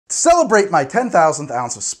To celebrate my 10,000th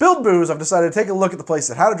ounce of spilled booze, I've decided to take a look at the place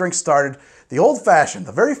that How to Drink started, the Old Fashioned,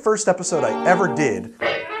 the very first episode I ever did.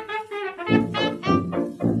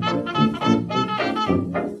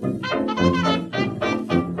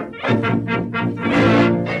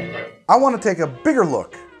 I want to take a bigger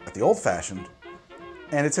look at the Old Fashioned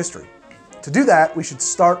and its history. To do that, we should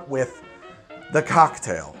start with the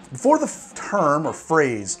cocktail. Before the term or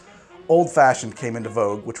phrase Old Fashioned came into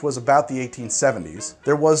vogue, which was about the 1870s,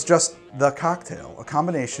 there was just the cocktail, a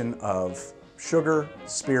combination of sugar,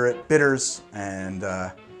 spirit, bitters, and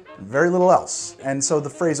very little else. And so the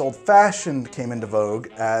phrase Old Fashioned came into vogue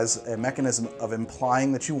as a mechanism of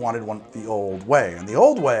implying that you wanted one the old way. And the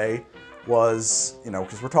old way was,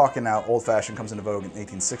 because we're talking now, Old Fashioned comes into vogue in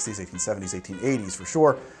 1860s, 1870s, 1880s for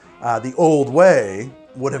sure. The old way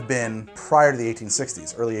would have been prior to the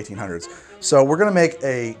 1860s, early 1800s. So we're gonna make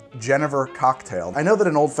a Jennifer cocktail. I know that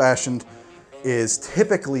an Old Fashioned is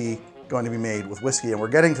typically going to be made with whiskey, and we're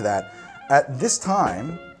getting to that. At this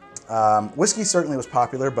time, whiskey certainly was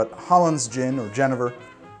popular, but Holland's gin or Jennifer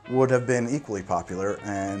would have been equally popular.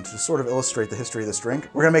 And to sort of illustrate the history of this drink,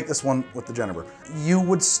 we're gonna make this one with the Jennifer. You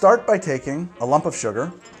would start by taking a lump of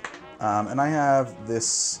sugar, and I have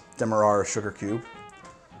this Demerara sugar cube,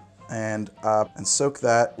 and soak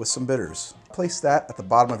that with some bitters. Place that at the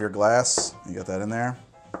bottom of your glass. You got that in there.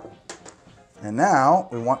 And now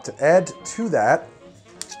we want to add to that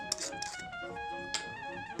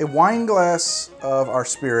a wine glass of our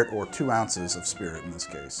spirit, or 2 ounces of spirit in this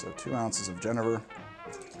case. So 2 ounces of Jennifer.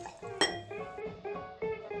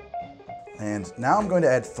 And now I'm going to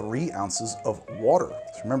add 3 ounces of water.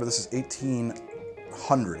 So remember, this is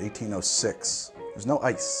 1806. There's no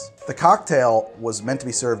ice. The cocktail was meant to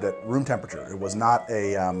be served at room temperature. It was not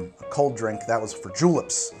a cold drink. That was for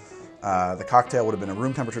juleps. The cocktail would have been a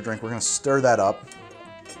room temperature drink. We're gonna stir that up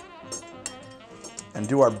and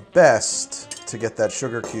do our best to get that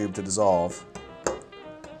sugar cube to dissolve.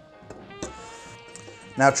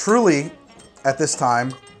 Now truly, at this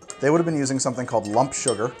time, they would have been using something called lump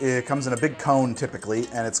sugar. It comes in a big cone typically,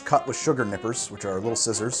 and it's cut with sugar nippers, which are little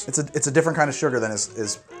scissors. It's a different kind of sugar than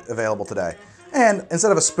is available today. And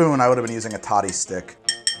instead of a spoon, I would have been using a toddy stick.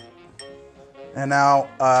 And now,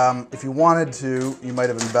 if you wanted to, you might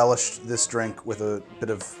have embellished this drink with a bit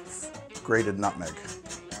of grated nutmeg.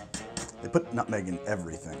 They put nutmeg in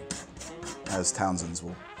everything, as Townsend's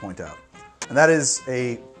will point out. And that is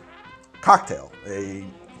a cocktail, a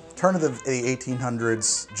turn of the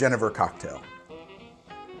 1800s Jennifer cocktail.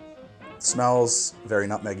 It smells very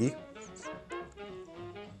nutmeggy.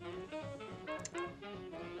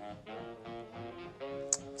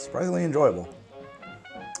 Surprisingly enjoyable.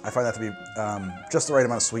 I find that to be just the right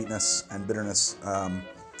amount of sweetness and bitterness.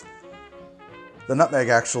 The nutmeg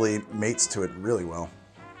actually mates to it really well.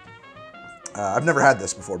 I've never had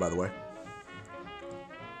this before, by the way.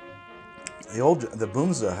 The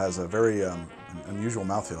Boomza has a very unusual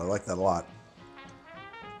mouthfeel. I like that a lot.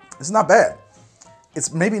 It's not bad.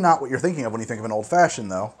 It's maybe not what you're thinking of when you think of an Old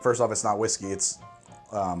Fashioned, though. First off, it's not whiskey. It's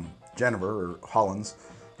Jennifer or Holland's.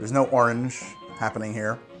 There's no orange happening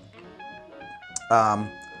here.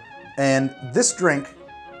 And this drink,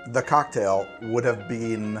 the cocktail, would have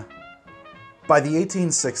been, by the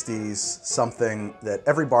 1860s, something that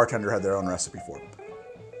every bartender had their own recipe for.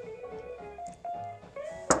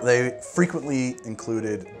 They frequently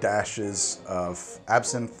included dashes of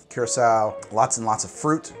absinthe, curacao, lots and lots of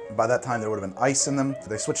fruit. By that time, there would have been ice in them.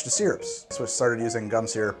 They switched to syrups. They started using gum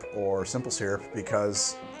syrup or simple syrup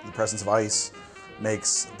because the presence of ice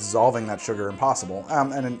makes dissolving that sugar impossible.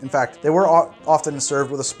 And in fact, they were often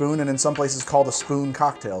served with a spoon, and in some places called a spoon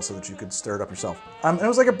cocktail, so that you could stir it up yourself. And it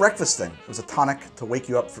was like a breakfast thing. It was a tonic to wake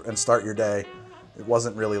you up and start your day. It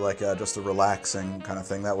wasn't really like just a relaxing kind of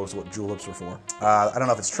thing. That was what juleps were for. I don't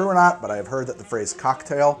know if it's true or not, but I have heard that the phrase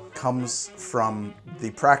cocktail comes from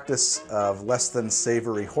the practice of less than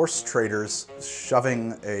savory horse traders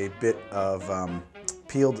shoving a bit of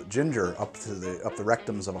peeled ginger up the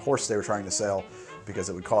rectums of a horse they were trying to sell, because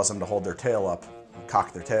it would cause them to hold their tail up,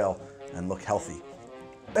 cock their tail, and look healthy.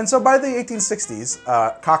 And so by the 1860s,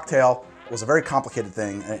 cocktail was a very complicated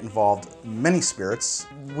thing, and it involved many spirits.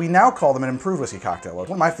 We now call them an improved whiskey cocktail.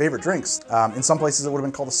 One of my favorite drinks. In some places it would have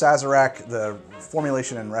been called a Sazerac. The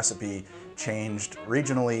formulation and recipe changed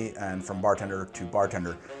regionally and from bartender to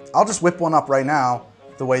bartender. I'll just whip one up right now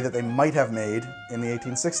the way that they might have made in the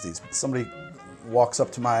 1860s. Somebody walks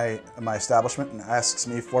up to my establishment and asks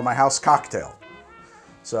me for my house cocktail.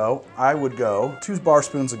 So I would go 2 bar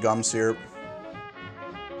spoons of gum syrup,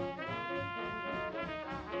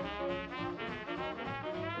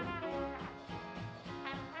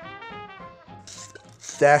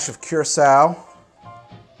 dash of curacao,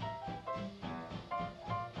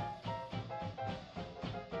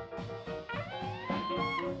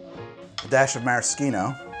 dash of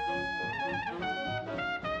maraschino.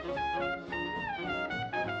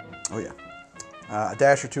 Oh yeah. A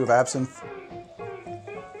dash or two of absinthe.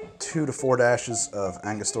 2 to 4 dashes of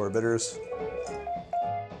Angostura bitters.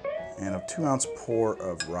 And a 2-ounce pour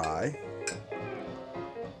of rye.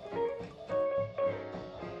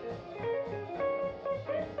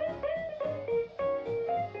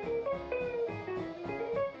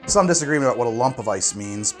 Some disagreement about what a lump of ice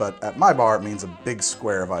means, but at my bar it means a big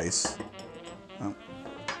square of ice. Oh,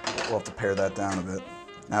 we'll have to pare that down a bit.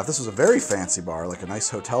 Now if this was a very fancy bar, like a nice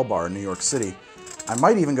hotel bar in New York City, I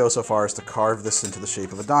might even go so far as to carve this into the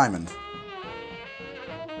shape of a diamond.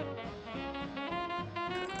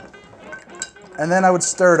 And then I would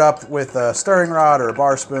stir it up with a stirring rod or a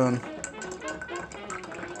bar spoon.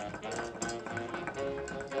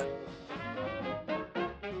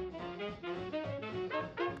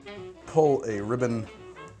 Pull a ribbon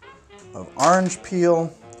of orange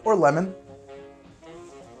peel or lemon.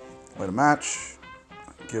 Way to match.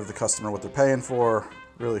 Give the customer what they're paying for.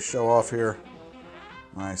 Really show off here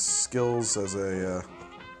my skills as a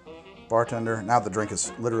bartender. Now the drink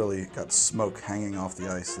has literally got smoke hanging off the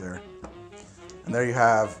ice there. And there you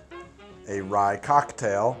have a rye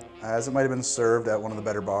cocktail, as it might have been served at one of the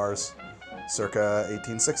better bars circa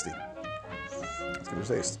 1860. Let's give it a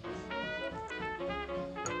taste.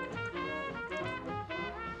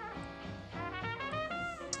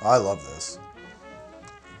 I love this.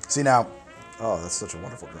 See now, oh, that's such a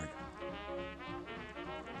wonderful drink.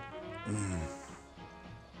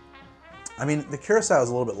 I mean, the curacao is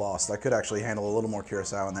a little bit lost. I could actually handle a little more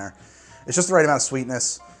curacao in there. It's just the right amount of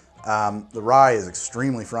sweetness. The rye is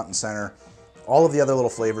extremely front and center. All of the other little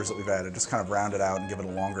flavors that we've added just kind of round it out and give it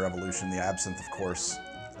a longer evolution. The absinthe, of course,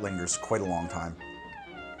 lingers quite a long time.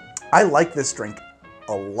 I like this drink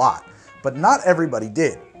a lot, but not everybody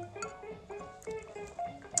did.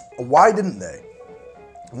 Why didn't they?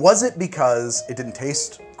 Was it because it didn't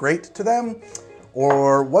taste great to them?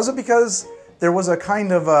 Or was it because there was a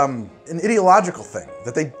kind of an ideological thing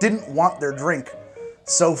that they didn't want their drink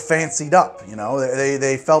so fancied up, you know?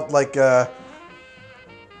 They felt like, you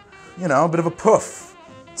know, a bit of a poof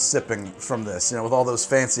sipping from this, you know, with all those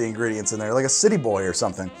fancy ingredients in there, like a city boy or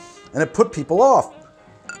something. And it put people off.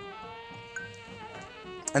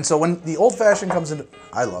 And so when the old fashioned comes into,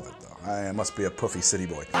 I love it though. I must be a puffy city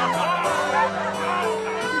boy.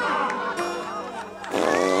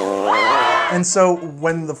 And so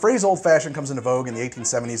when the phrase old fashioned comes into vogue in the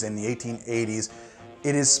 1870s and the 1880s,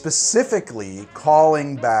 it is specifically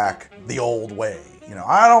calling back the old way. You know,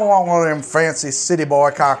 I don't want one of them fancy city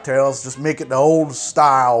boy cocktails, just make it the old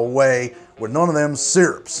style way with none of them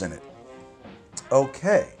syrups in it.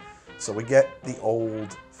 Okay, so we get the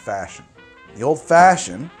old fashioned. The old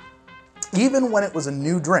fashioned, even when it was a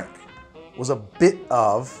new drink, was a bit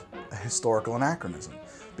of a historical anachronism.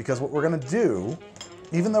 Because what we're gonna do,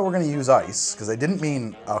 even though we're gonna use ice, because they didn't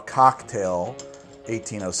mean a cocktail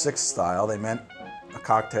 1806 style, they meant a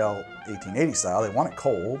cocktail 1880 style. They want it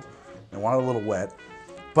cold, they want it a little wet,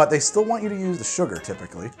 but they still want you to use the sugar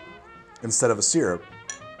typically, instead of a syrup.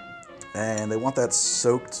 And they want that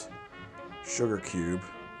soaked sugar cube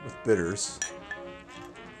with bitters.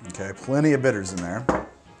 Okay, plenty of bitters in there.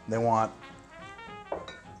 They want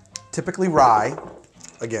typically rye,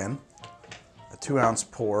 again, a 2-ounce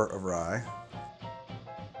pour of rye.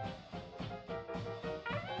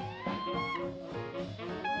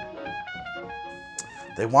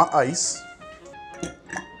 They want ice.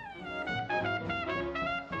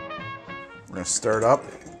 We're gonna stir it up.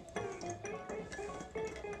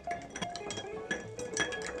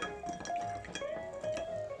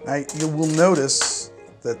 Now you will notice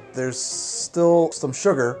that there's still some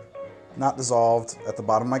sugar not dissolved at the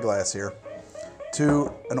bottom of my glass here.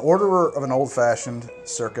 To an orderer of an old-fashioned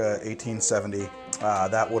circa 1870,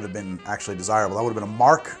 that would have been actually desirable. That would have been a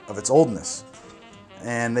mark of its oldness.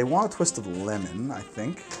 And they want a twist of lemon, I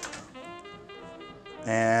think.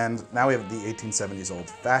 And now we have the 1870s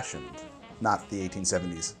old-fashioned, not the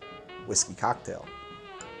 1870s whiskey cocktail.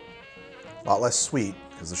 A lot less sweet,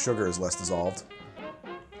 because the sugar is less dissolved.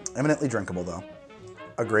 Eminently drinkable, though.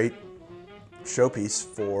 A great showpiece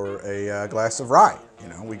for a glass of rye. You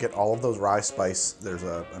know, we get all of those rye spice. There's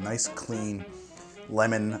a nice, clean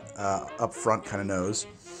lemon up front kind of nose.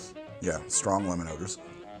 Yeah, strong lemon odors.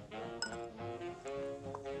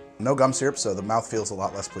 No gum syrup, so the mouth feels a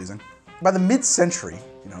lot less pleasing. By the mid-century,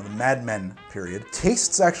 you know, the Mad Men period,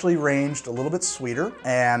 tastes actually ranged a little bit sweeter,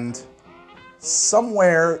 and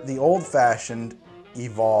somewhere the old-fashioned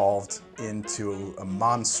evolved into a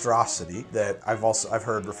monstrosity that I've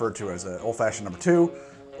heard referred to as an old-fashioned number 2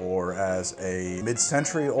 or as a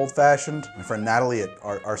mid-century old-fashioned. My friend Natalie at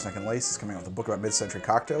Arsenic and Lace is coming out with a book about mid-century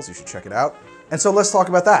cocktails. You should check it out. And so let's talk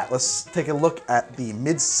about that. Let's take a look at the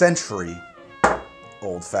mid-century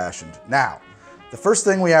old-fashioned. Now, the first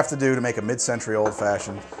thing we have to do to make a mid-century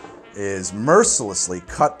old-fashioned is mercilessly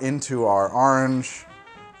cut into our orange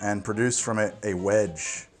and produce from it a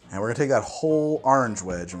wedge. And we're gonna take that whole orange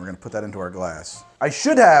wedge and we're gonna put that into our glass. I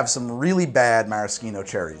should have some really bad maraschino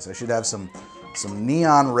cherries. I should have some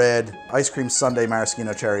neon red ice cream sundae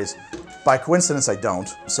maraschino cherries. By coincidence, I don't.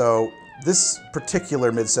 So this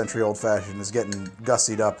particular mid-century old-fashioned is getting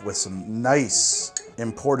gussied up with some nice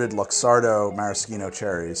imported Luxardo maraschino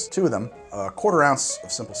cherries. 2 of them, a 1/4 ounce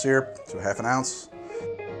of simple syrup to a 1/2 ounce,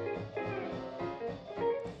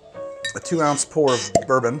 a 2 ounce pour of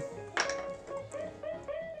bourbon,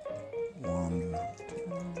 1,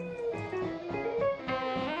 2.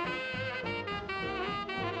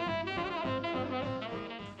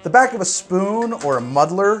 The back of a spoon or a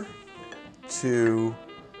muddler to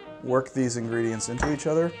work these ingredients into each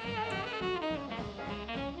other.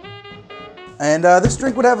 And this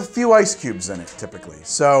drink would have a few ice cubes in it, typically.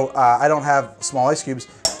 So I don't have small ice cubes,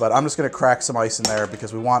 but I'm just gonna crack some ice in there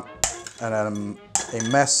because we want a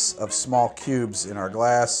mess of small cubes in our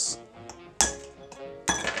glass.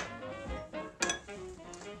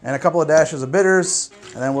 And a couple of dashes of bitters,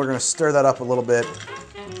 and then we're gonna stir that up a little bit.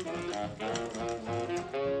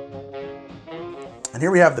 And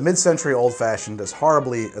here we have the mid-century old-fashioned, as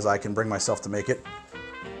horribly as I can bring myself to make it.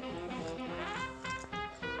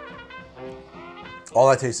 All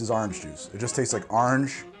I taste is orange juice. It just tastes like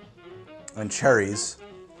orange and cherries.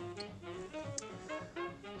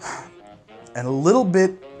 And a little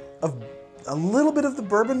bit of the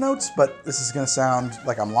bourbon notes, but this is gonna sound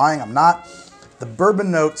like I'm lying, I'm not. The bourbon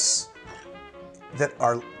notes that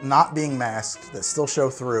are not being masked, that still show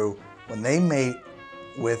through, when they mate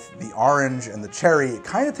with the orange and the cherry, it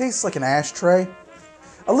kind of tastes like an ashtray.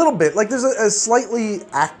 A little bit, like there's a slightly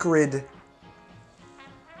acrid,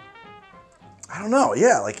 I don't know,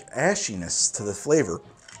 yeah, like ashiness to the flavor.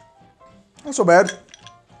 Not so bad.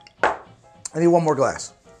 I need 1 more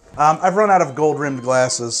glass. I've run out of gold-rimmed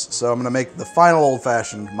glasses, so I'm gonna make the final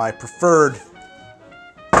old-fashioned, my preferred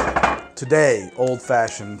today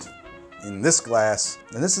old-fashioned in this glass.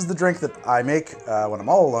 And this is the drink that I make when I'm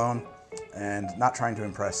all alone and not trying to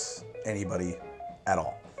impress anybody at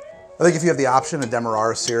all. I think if you have the option, a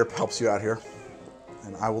Demerara syrup helps you out here.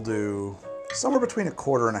 And I will do somewhere between a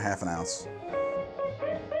 1/4 and a 1/2 ounce.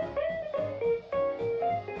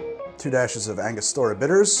 2 dashes of Angostura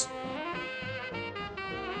bitters.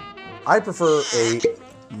 I prefer a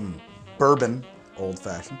bourbon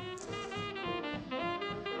old-fashioned.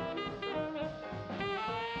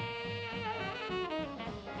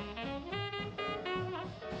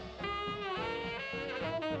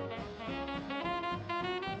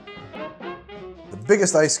 The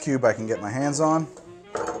biggest ice cube I can get my hands on.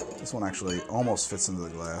 This one actually almost fits into the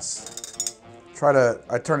glass.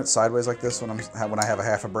 I turn it sideways like this when I have a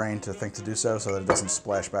half a brain to think to do so that it doesn't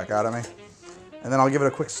splash back out at me. And then I'll give it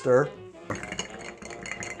a quick stir.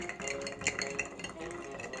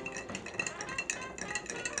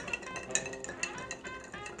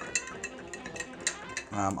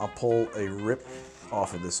 I'll pull a rip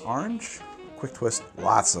off of this orange. Quick twist,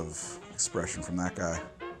 lots of expression from that guy.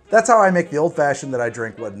 That's how I make the old-fashioned that I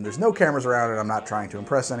drink when there's no cameras around and I'm not trying to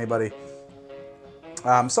impress anybody.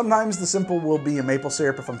 Sometimes the simple will be a maple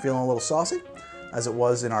syrup if I'm feeling a little saucy, as it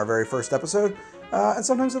was in our very first episode. And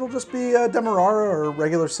sometimes it'll just be a Demerara or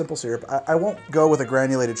regular simple syrup. I won't go with a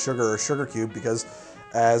granulated sugar or sugar cube because,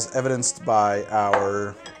 as evidenced by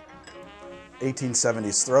our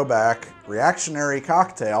 1870s throwback reactionary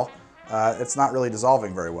cocktail, it's not really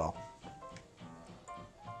dissolving very well.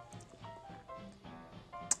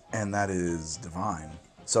 And that is divine.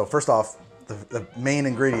 So first off, the main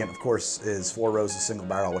ingredient, of course, is 4 Roses single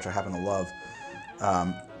barrel, which I happen to love.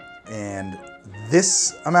 And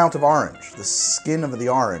this amount of orange, the skin of the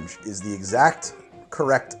orange, is the exact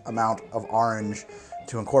correct amount of orange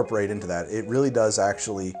to incorporate into that. It really does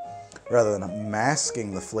actually, rather than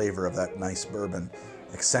masking the flavor of that nice bourbon,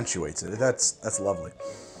 accentuates it. That's lovely.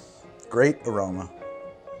 Great aroma.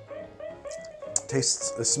 It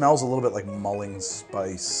smells a little bit like mulling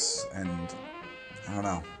spice and, I don't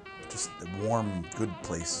know, just a warm, good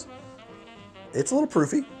place. It's a little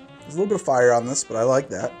proofy. There's a little bit of fire on this, but I like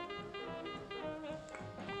that.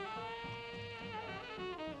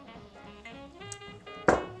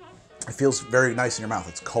 It feels very nice in your mouth.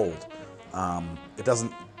 It's cold. It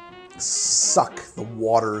doesn't suck the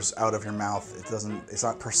waters out of your mouth. It's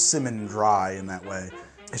not persimmon dry in that way.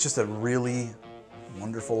 It's just a really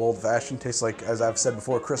Wonderful old-fashioned. Tastes like, as I've said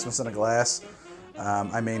before, Christmas in a glass.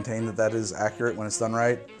 I maintain that that is accurate when it's done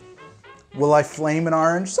right. Will I flame an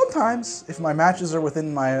orange? Sometimes. If my matches are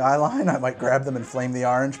within my eye line, I might grab them and flame the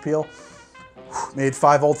orange peel. Made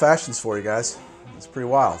 5 old-fashions for you guys. It's pretty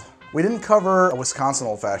wild. We didn't cover a Wisconsin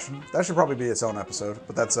old-fashioned. That should probably be its own episode,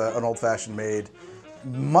 but that's an old-fashioned made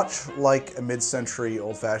much like a mid-century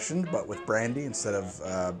old-fashioned, but with brandy instead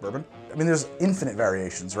of bourbon. I mean, there's infinite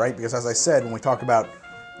variations, right? Because as I said, when we talk about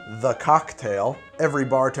the cocktail, every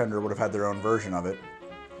bartender would have had their own version of it.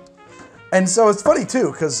 And so it's funny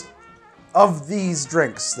too, because of these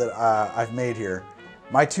drinks that I've made here,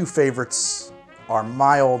 my 2 favorites are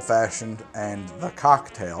my old-fashioned and the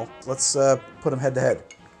cocktail. Let's put them head to head.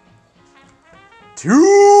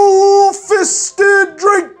 Two-fisted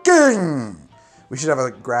drinking! We should have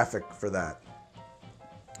a graphic for that.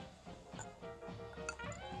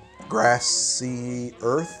 Grassy,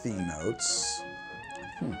 earthy notes.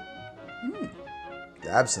 The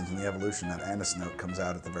absinthe and the evolution, that anise note comes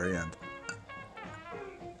out at the very end.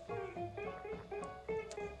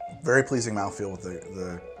 Very pleasing mouthfeel with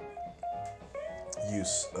the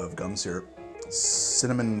use of gum syrup.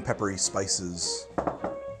 Cinnamon, peppery spices.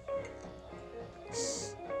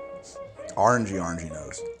 Orangey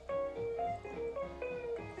nose.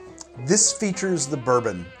 This features the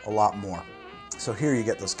bourbon a lot more. So here you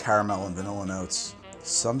get those caramel and vanilla notes.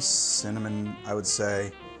 Some cinnamon, I would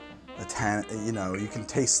say. You know, you can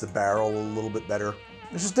taste the barrel a little bit better.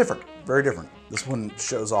 It's just different, very different. This one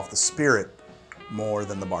shows off the spirit more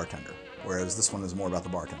than the bartender, whereas this one is more about the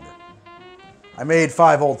bartender. I made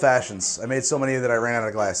 5 old-fashions. I made so many that I ran out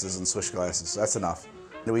of glasses and swish glasses. That's enough.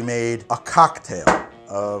 We made a cocktail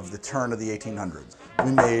of the turn of the 1800s.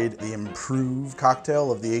 We made the improved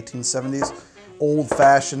cocktail of the 1870s,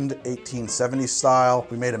 old-fashioned 1870s style.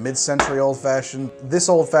 We made a mid-century old-fashioned. This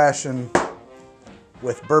old-fashioned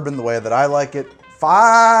with bourbon the way that I like it.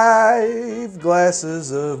 5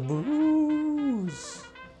 glasses of booze.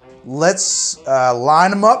 Let's line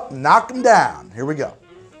them up, knock them down. Here we go.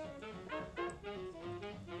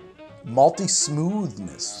 Malty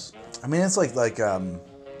smoothness. I mean, it's like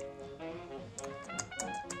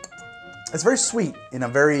it's very sweet in a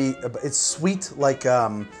very, it's sweet like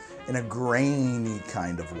in a grainy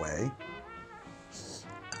kind of way.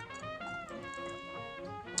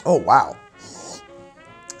 Oh, wow.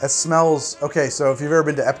 That smells, okay, so if you've ever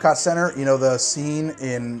been to Epcot Center, you know the scene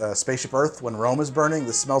in Spaceship Earth when Rome is burning?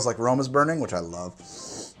 This smells like Rome is burning, which I love.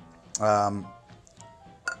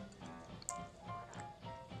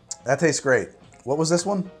 That tastes great. What was this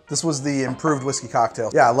one? This was the improved whiskey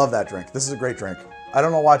cocktail. Yeah, I love that drink. This is a great drink. I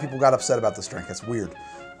don't know why people got upset about this drink. It's weird.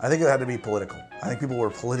 I think it had to be political. I think people were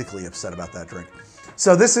politically upset about that drink.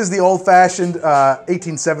 So this is the old-fashioned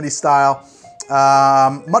 1870 style.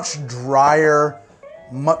 Much drier,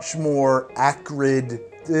 much more acrid,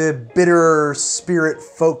 bitter spirit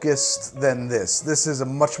focused than this. This is a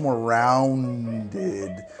much more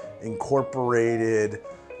rounded, incorporated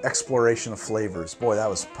exploration of flavors. Boy, that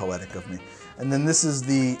was poetic of me. And then this is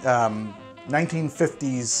the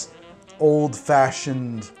 1950s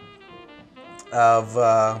old-fashioned of,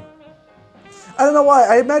 I don't know why,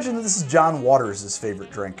 I imagine that this is John Waters'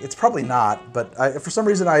 favorite drink. It's probably not, but for some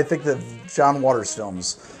reason I think that John Waters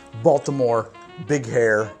films, Baltimore, big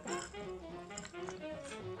hair.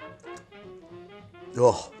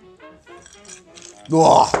 Ugh.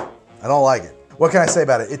 Ugh. I don't like it. What can I say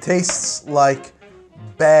about it? It tastes like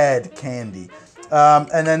bad candy.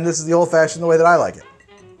 And then this is the old-fashioned the way that I like it.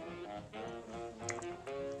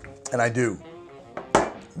 And I do.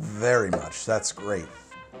 Very much. That's great.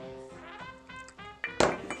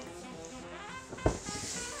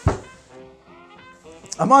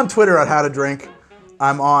 I'm on Twitter at How to Drink.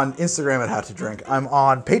 I'm on Instagram at How to Drink. I'm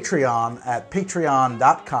on Patreon at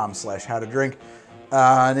patreon.com/howtodrink.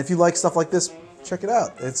 And if you like stuff like this, check it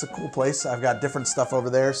out. It's a cool place. I've got different stuff over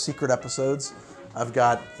there, secret episodes. I've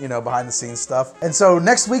got, you know, behind the scenes stuff. And so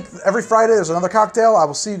next week, every Friday, there's another cocktail. I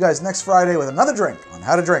will see you guys next Friday with another drink on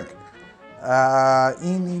How to Drink.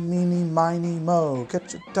 Eeny, meeny, miny, mo.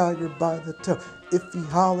 Catch a tiger by the toe. If he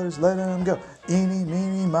hollers, let him go. Eeny,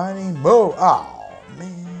 meeny, miny, mo. Oh,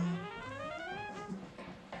 man.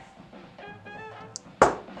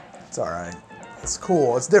 It's all right. It's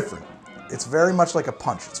cool. It's different. It's very much like a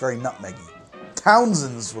punch. It's very nutmeggy.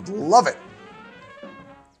 Townsends would love it.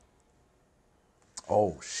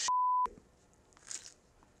 Oh, shit.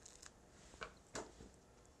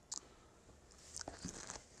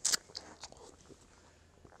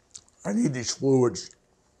 I need these fluids.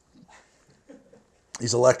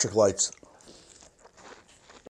 These electric lights.